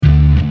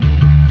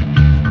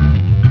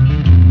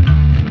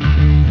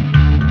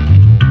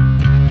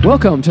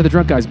Welcome to the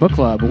Drunk Guys Book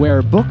Club,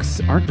 where books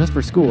aren't just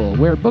for school,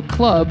 where book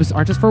clubs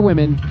aren't just for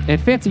women,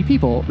 and fancy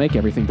people make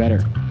everything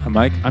better. I'm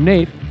Mike. I'm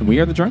Nate. And we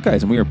are the Drunk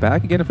Guys, and we are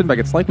back again at Finback.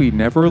 It's like we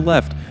never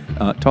left,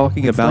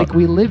 talking It's about like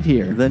we live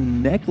here. The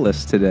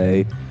Necklace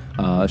today.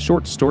 A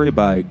short story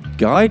by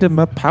Guy de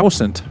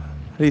Maupassant.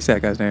 How do you say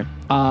that guy's name?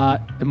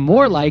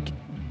 More like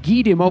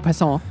Guy de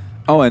Maupassant.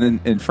 Oh, and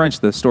in French,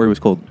 the story was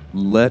called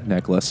Le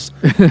Necklace.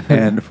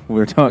 And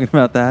we're talking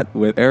about that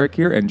with Eric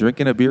here and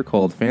drinking a beer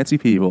called Fancy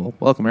People.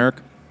 Welcome, Eric.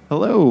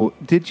 Hello.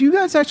 Did you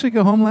guys actually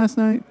go home last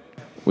night?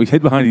 We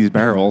hid behind these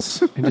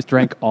barrels. And just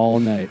drank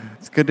all night.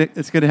 It's good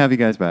to have you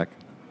guys back.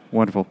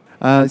 Wonderful.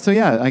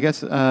 I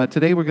guess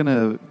today we're going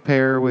to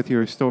pair with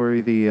your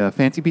story the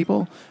Fancy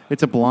People.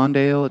 It's a blonde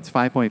ale. It's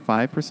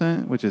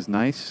 5.5%, which is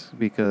nice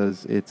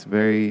because it's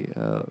very,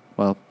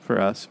 for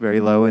us,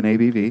 very low in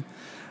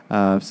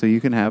ABV. So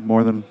you can have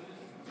more than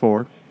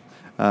 4.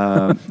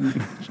 No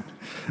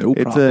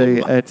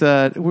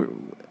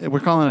problem. We're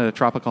calling it a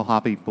tropical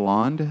hoppy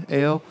blonde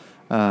ale.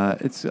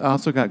 It's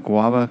also got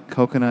guava,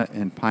 coconut,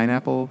 and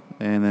pineapple,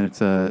 and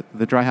then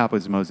the dry hop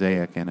is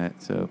mosaic in it.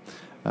 So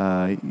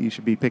you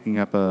should be picking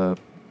up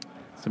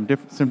some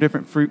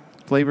different fruit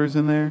flavors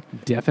in there.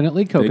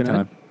 Definitely Big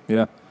coconut. time.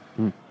 Yeah.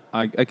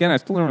 I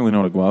still don't really know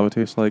what a guava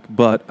tastes like,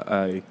 but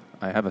I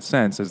have a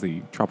sense as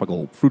the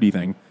tropical fruity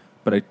thing,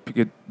 but I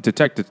could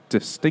detect it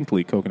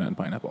distinctly coconut and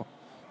pineapple.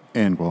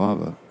 And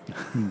guava.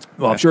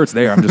 Well, I'm sure it's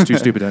there. I'm just too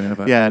stupid to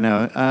identify. Yeah,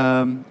 no.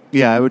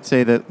 I would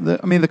say that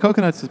the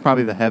coconuts is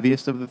probably the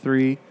heaviest of the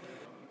three,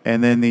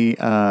 and then the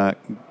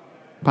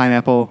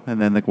pineapple,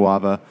 and then the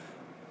guava,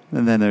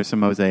 and then there's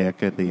some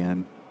mosaic at the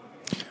end.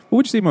 What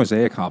would you say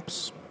mosaic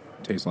hops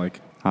taste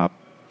like? Hop.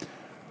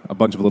 A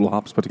bunch of little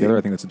hops put together?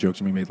 I think that's a joke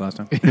Jimmy made last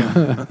time.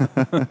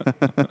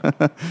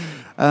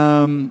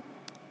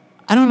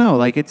 I don't know.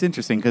 Like, it's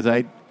interesting because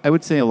I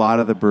would say a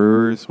lot of the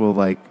brewers will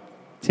like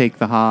take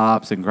the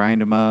hops and grind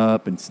them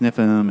up and sniff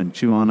them and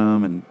chew on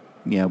them and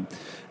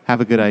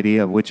have a good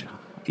idea of which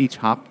each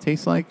hop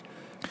tastes like.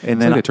 And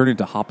then they turn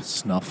into hop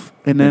snuff.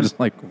 And they're then just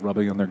like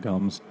rubbing on their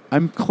gums.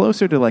 I'm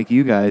closer to like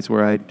you guys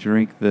where I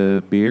drink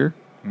the beer.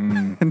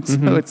 And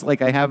so it's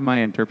like I have my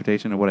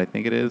interpretation of what I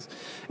think it is.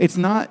 It's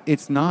not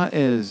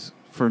as,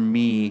 for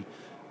me,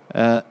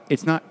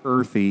 it's not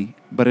earthy,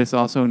 but it's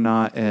also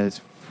not as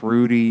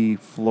fruity,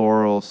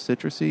 floral,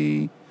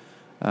 citrusy.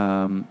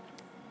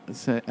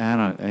 So, I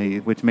don't know,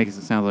 which makes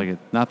it sound like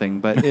it's nothing,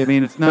 but I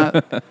mean, it's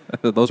not.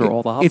 Those are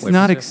all the hop It's flavors,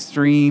 not yeah.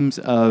 extremes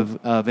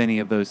of any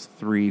of those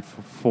three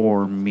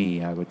for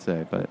me, I would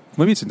say. But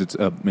Maybe since it's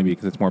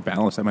because it's more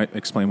balanced, I might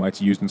explain why it's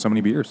used in so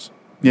many beers.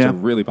 Yeah. It's a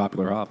really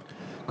popular hop.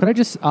 Could I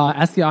just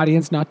ask the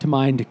audience not to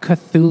mind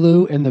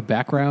Cthulhu in the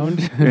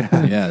background?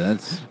 Yeah,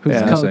 that's Who's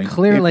interesting.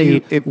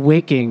 clearly If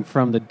waking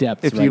from the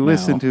depths if right you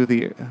listen now. to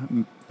the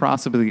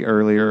possibly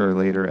earlier or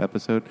later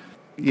episode,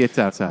 it's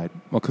outside.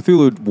 Well,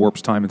 Cthulhu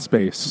warps time and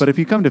space. But if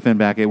you come to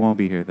Finback, it won't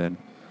be here then,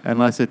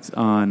 unless it's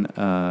on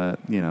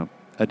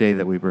a day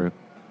that we brew.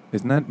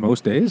 Isn't that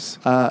most days?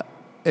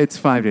 It's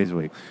 5 days a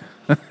week.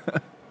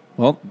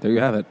 Well, there you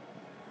have it.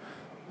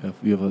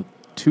 You have a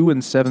 2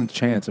 in 7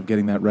 chance of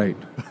getting that right.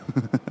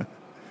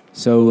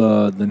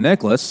 So, The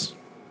Necklace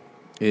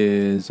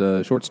is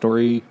a short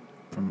story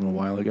from a little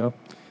while ago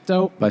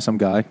So, by some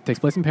guy. takes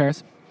place in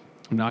Paris.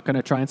 I'm not going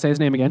to try and say his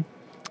name again.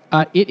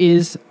 It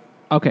is...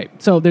 Okay,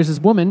 so there's this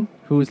woman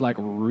who is like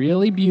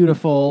really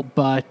beautiful,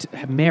 but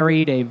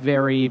married a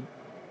very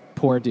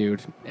poor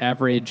dude,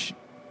 average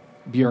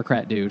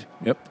bureaucrat dude.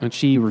 Yep. And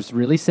she was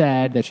really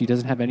sad that she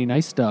doesn't have any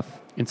nice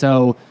stuff. And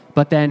so,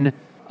 but then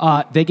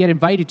they get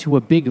invited to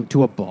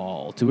a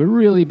ball, to a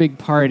really big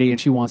party, and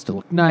she wants to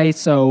look nice.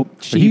 So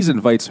He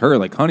invites her,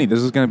 like, honey, this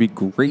is going to be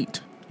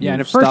great. yeah, You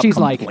and at first stop she's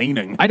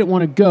complaining. like, I don't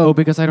want to go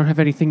because I don't have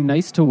anything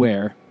nice to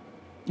wear.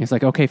 He's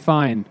like, okay,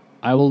 fine.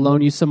 I will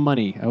loan you some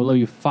money. I will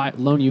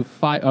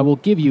I will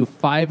give you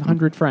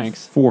 500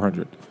 francs.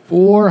 400.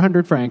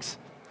 400 francs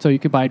so you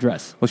could buy a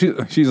dress. Well,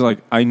 she's like,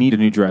 I need a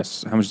new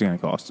dress. How much is it going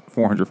to cost?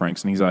 400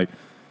 francs. And he's like,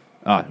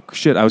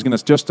 shit, I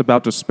was just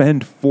about to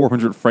spend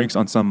 400 francs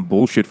on some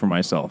bullshit for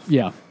myself.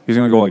 Yeah. He's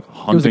going to go like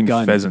hunting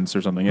gun. pheasants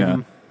or something, yeah.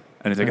 And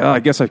he's like, I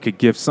guess I could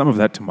give some of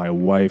that to my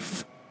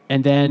wife.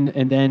 And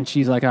then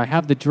she's like, I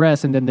have the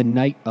dress. And then the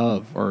night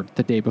of, or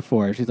the day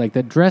before, she's like,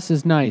 the dress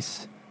is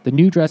nice. The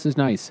new dress is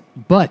nice,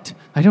 but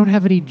I don't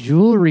have any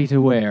jewelry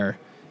to wear.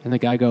 And the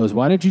guy goes,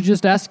 why don't you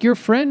just ask your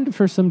friend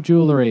for some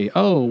jewelry?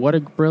 Oh, what a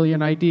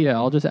brilliant idea.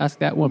 I'll just ask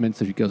that woman.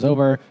 So she goes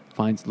over,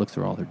 looks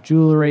through all her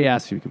jewelry,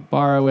 asks if she can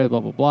borrow it, blah,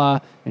 blah, blah.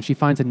 And she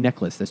finds a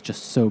necklace that's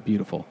just so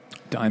beautiful.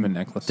 Diamond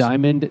necklace.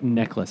 Diamond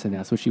necklace, and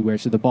that's what she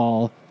wears to the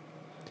ball.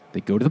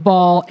 They go to the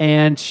ball,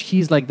 and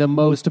she's like the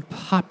most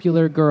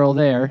popular girl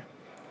there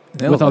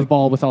with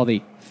all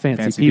the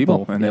fancy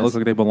people. And they look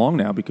like they belong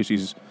now because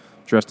she's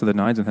dressed to the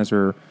nines and has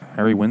her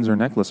Harry Windsor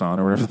necklace on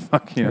or whatever the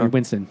fuck, Harry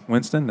Winston.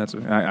 Winston?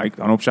 I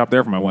don't shop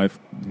there for my wife,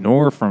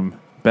 nor from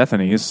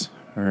Bethany's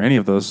or any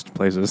of those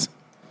places.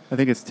 I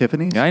think it's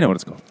Tiffany's. Yeah, I know what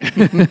it's called.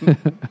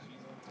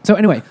 So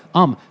anyway,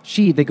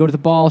 they go to the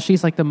ball.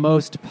 She's like the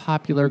most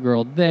popular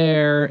girl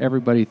there.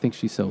 Everybody thinks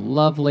she's so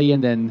lovely,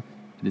 and then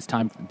it's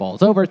time. The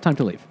ball's over. It's time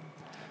to leave.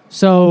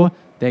 So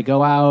they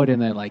go out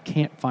and they like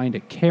can't find a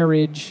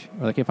carriage,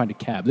 or they can't find a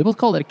cab. They both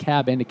call it a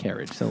cab and a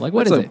carriage. So like,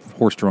 what is it?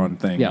 Horse-drawn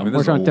thing. Yeah, I mean,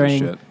 this is horse-drawn old as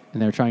thing. shit.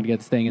 And they're trying to get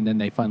this thing, and then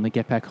they finally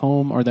get back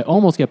home, or they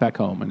almost get back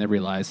home, and they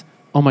realize,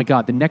 oh my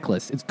god, the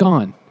necklace, it's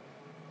gone.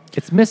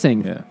 It's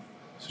missing. Yeah.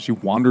 So she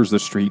wanders the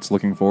streets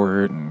looking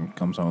for it and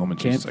comes home and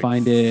Can't she's like,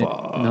 find it.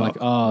 fuck. And they're like,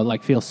 oh,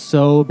 like feel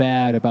so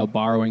bad about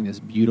borrowing this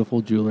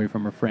beautiful jewelry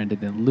from her friend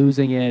and then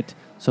losing it.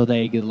 So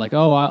they get like,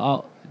 oh,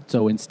 I'll.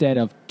 So instead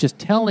of just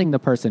telling the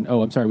person,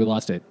 oh, I'm sorry, we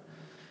lost it,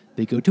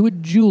 they go to a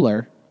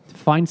jeweler,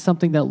 find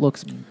something that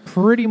looks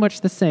pretty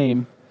much the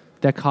same,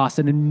 that costs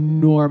an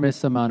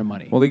enormous amount of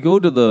money. Well, they go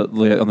to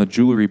on the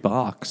jewelry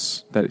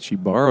box that she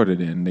borrowed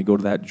it in. They go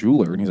to that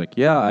jeweler, and he's like,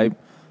 "Yeah,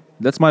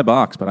 that's my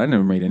box, but I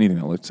never made anything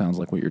that sounds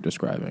like what you're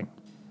describing."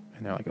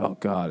 And they're like, "Oh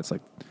God, it's like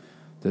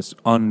this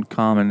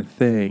uncommon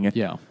thing."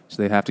 Yeah.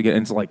 So they have to get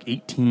into like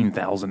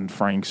 18,000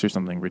 francs or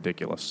something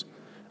ridiculous,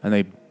 and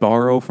they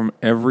borrow from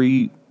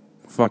every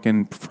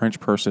fucking French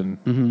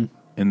person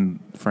in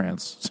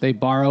France. They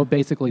borrow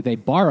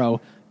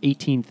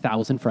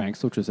 18,000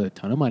 francs, which was a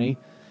ton of money.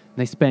 And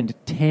they spend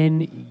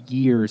 10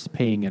 years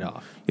paying it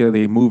off. Yeah,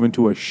 they move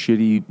into a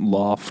shitty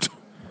loft.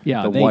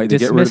 Yeah, they get rid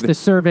dismiss of the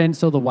servant,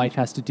 so the wife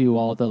has to do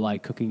all the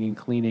like cooking and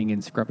cleaning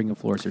and scrubbing of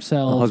floors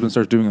herself. The husband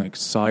starts doing like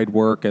side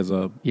work as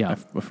I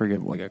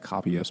forget, like a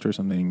copyist or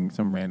something,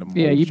 some random.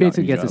 Yeah, he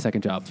basically gets job. a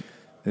second job.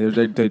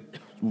 They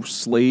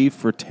slave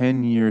for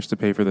 10 years to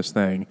pay for this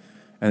thing,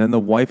 and then the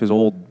wife is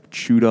old,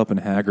 chewed up, and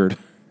haggard,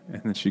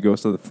 and then she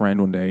goes to the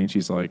friend one day, and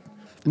she's like,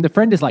 and the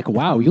friend is like,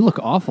 "Wow, you look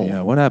awful."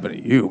 "Yeah, what happened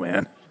to you,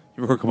 man?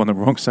 You woke up on the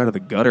wrong side of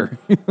the gutter."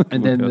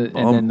 And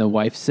then the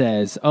wife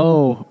says,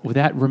 "Oh,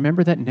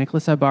 remember that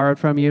necklace I borrowed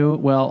from you?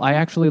 Well, I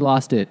actually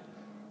lost it,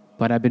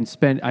 but I've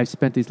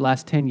spent these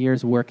last 10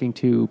 years working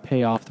to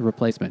pay off the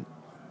replacement."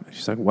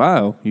 She's like,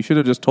 "Wow, you should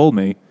have just told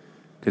me,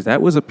 because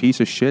that was a piece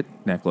of shit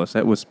necklace.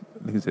 That was,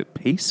 is it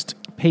paste?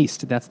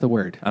 Paste, that's the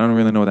word. I don't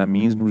really know what that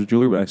means in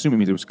jewelry, but I assume it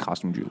means it was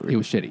costume jewelry. It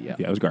was shitty, yeah.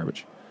 Yeah, it was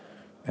garbage.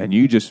 And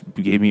you just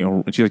gave me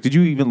and she's like, "Did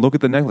you even look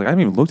at the necklace?" Like, I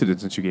haven't even looked at it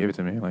since you gave it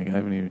to me. Like, I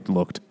haven't even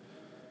looked.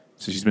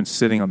 So she's been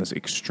sitting on this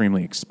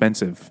extremely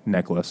expensive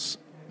necklace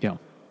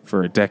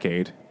for a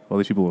decade while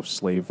these people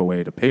slave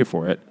away to pay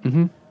for it.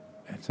 Mm-hmm. And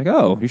it's like,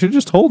 oh, you should have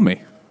just told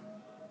me.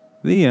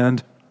 The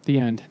end. The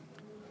end.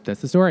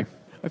 That's the story.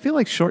 I feel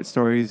like short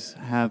stories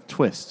have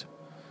twists.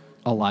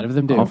 A lot of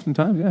them do.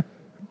 Oftentimes, yeah.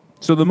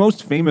 So the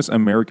most famous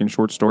American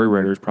short story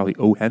writer is probably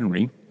O.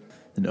 Henry.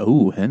 And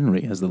O.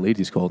 Henry, as the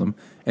ladies called him.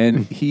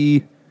 And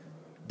he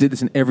did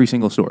this in every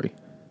single story.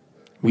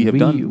 We've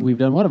done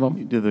one of them.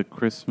 You did the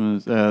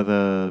Christmas,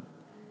 the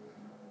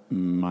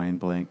mind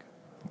blank.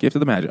 Gift of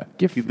the Magi.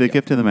 Gift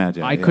of the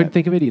Magi. I couldn't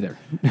think of it either.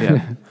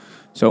 Yeah.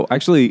 So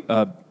actually,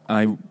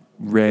 I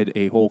read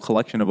a whole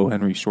collection of O.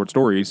 Henry's short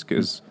stories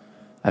because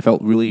I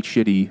felt really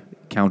shitty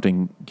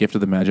counting Gift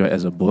of the Magi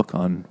as a book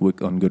on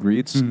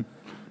Goodreads. Mm.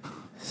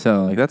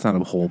 So like, that's not a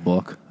whole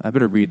book. I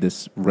better read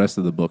this rest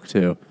of the book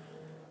too.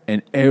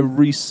 And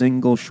every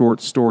single short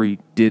story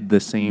did the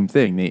same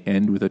thing. They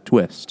end with a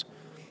twist.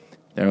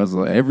 There was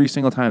every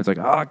single time it's like,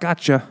 "Oh,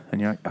 gotcha,"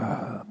 and you're like,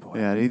 "Oh boy."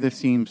 Yeah, it either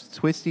seems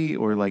twisty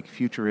or like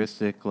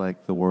futuristic,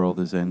 like the world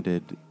has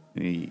ended.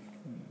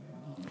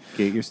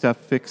 Get your stuff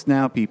fixed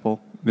now, people.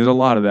 There's a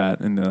lot of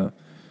that in the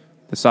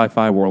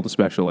sci-fi world,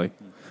 especially.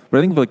 But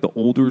I think of like the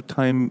older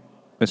time,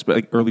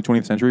 like early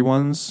 20th century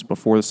ones,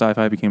 before the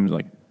sci-fi becomes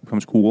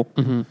cool.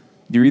 Mm-hmm.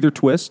 They're either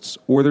twists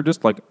or they're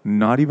just like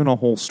not even a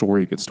whole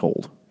story gets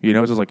told. You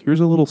know, it's just like, here's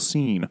a little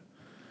scene,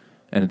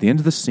 and at the end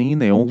of the scene,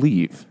 they all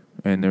leave.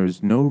 And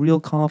there's no real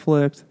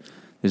conflict.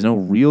 There's no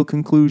real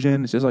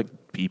conclusion. It's just like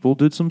people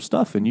did some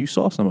stuff, and you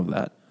saw some of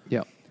that.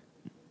 Yeah.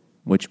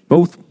 Which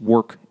both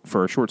work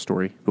for a short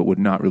story, but would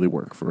not really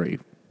work for a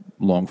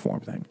long-form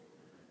thing.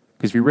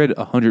 Because if you read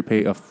a 200,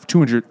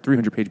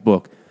 300-page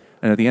book,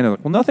 and at the end,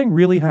 like, well, nothing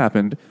really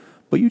happened,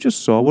 but you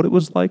just saw what it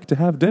was like to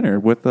have dinner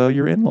with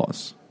your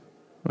in-laws.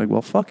 Like,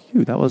 well, fuck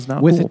you. That was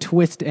not with cool. a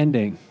twist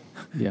ending.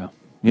 Yeah.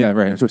 Yeah,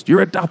 right. So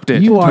you're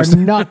adopted. You are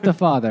not the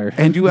father.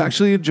 And you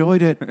actually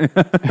enjoyed it.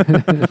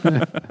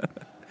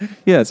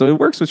 Yeah, so it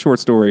works with short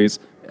stories.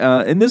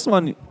 In this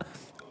one,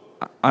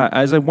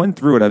 as I went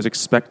through it, I was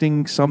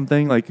expecting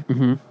something like,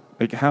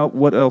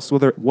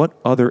 what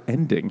other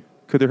ending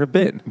could there have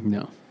been?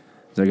 No.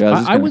 Like,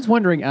 I was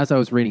wondering as I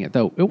was reading it,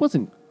 though, I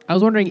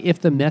was wondering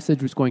if the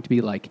message was going to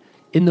be like,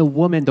 the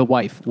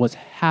wife was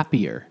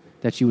happier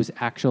that she was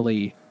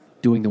actually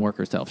doing the work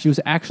herself. She was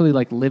actually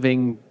like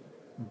living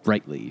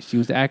brightly. She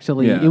was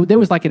actually there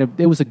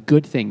was a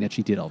good thing that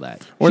she did all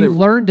that. Or she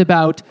learned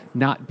about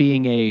not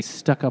being a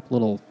stuck-up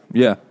little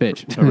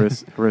bitch,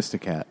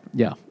 aristocat.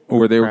 Yeah.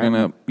 Or they were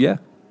gonna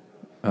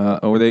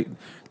or they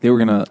were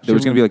gonna there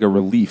was gonna be like a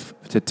relief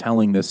to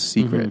telling this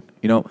secret,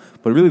 you know.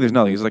 But really, there's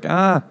nothing. It's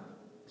like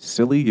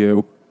silly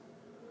you.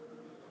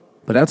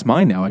 But that's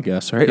mine now, I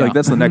guess. Right? Yeah. Like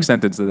that's the next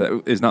sentence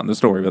that is not in the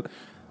story. But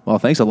well,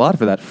 thanks a lot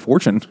for that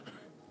fortune.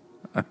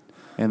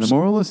 And the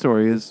moral of the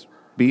story is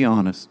be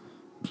honest.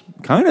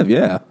 Kind of,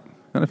 yeah.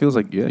 Kind of feels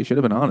like, yeah, you should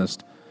have been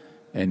honest.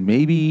 And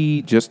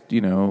maybe just,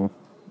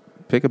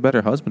 pick a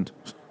better husband.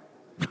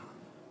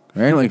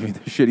 Right? Like, the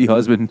shitty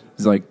husband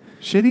is like...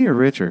 Shitty or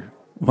richer?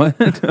 What?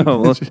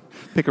 Oh, well,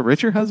 pick a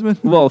richer husband?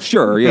 well,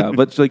 sure, yeah.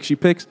 But, like, she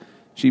picks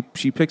the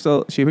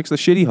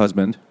shitty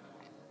husband,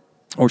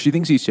 or she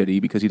thinks he's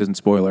shitty because he doesn't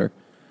spoil her.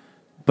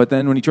 But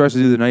then when he tries to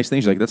do the nice thing,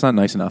 she's like, that's not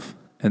nice enough.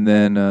 And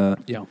then...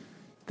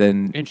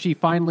 And she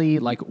finally,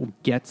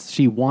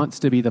 she wants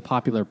to be the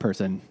popular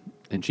person,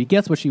 and she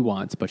gets what she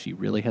wants, but she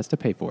really has to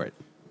pay for it.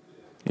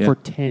 Yeah. For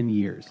 10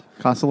 years.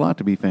 Costs a lot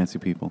to be fancy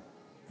people.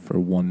 For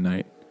one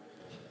night.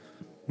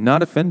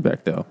 Not at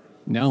Finbeck, though.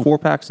 No.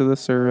 4-packs of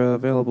this are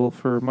available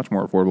for much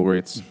more affordable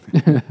rates.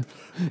 You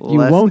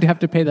won't have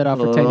to pay that off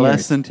for 10 years.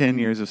 Less than 10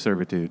 years of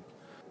servitude.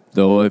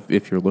 Though,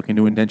 if you're looking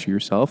to indenture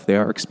yourself, they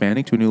are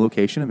expanding to a new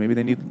location, and maybe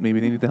they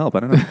need the help. I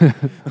don't know.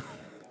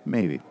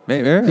 Maybe.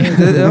 I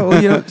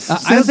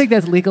don't think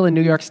that's legal in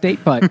New York State,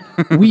 but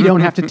we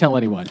don't have to tell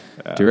anyone.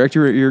 Direct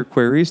your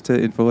queries to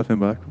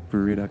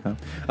info@finbackbrewery.com.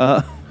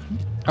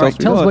 All right,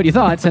 tell us what you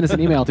thought. Send us an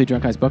email to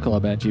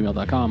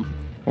drunkeyesbookclub@gmail.com.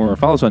 Or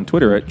follow us on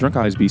Twitter at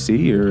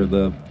DrunkEyesBC, or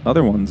the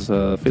other ones,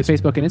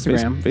 Facebook and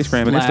Instagram.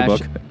 Facegram and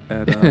Instabook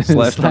at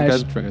 // Drunk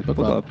Eyes Book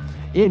Club.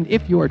 And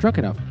if you are drunk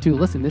enough to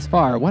listen this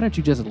far, why don't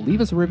you just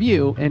leave us a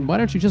review, and why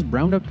don't you just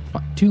round up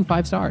 2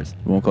 5 stars?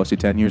 It won't cost you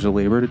 10 years of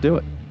labor to do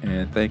it.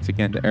 And thanks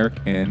again to Eric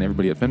and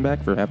everybody at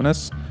Finback for having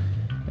us.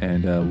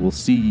 And we'll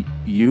see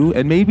you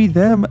and maybe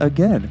them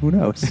again. Who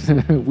knows?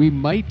 We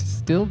might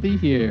still be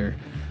here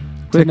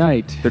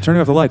tonight. They're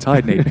turning off the lights.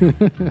 Hide, Nate.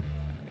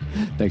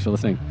 Thanks for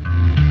listening.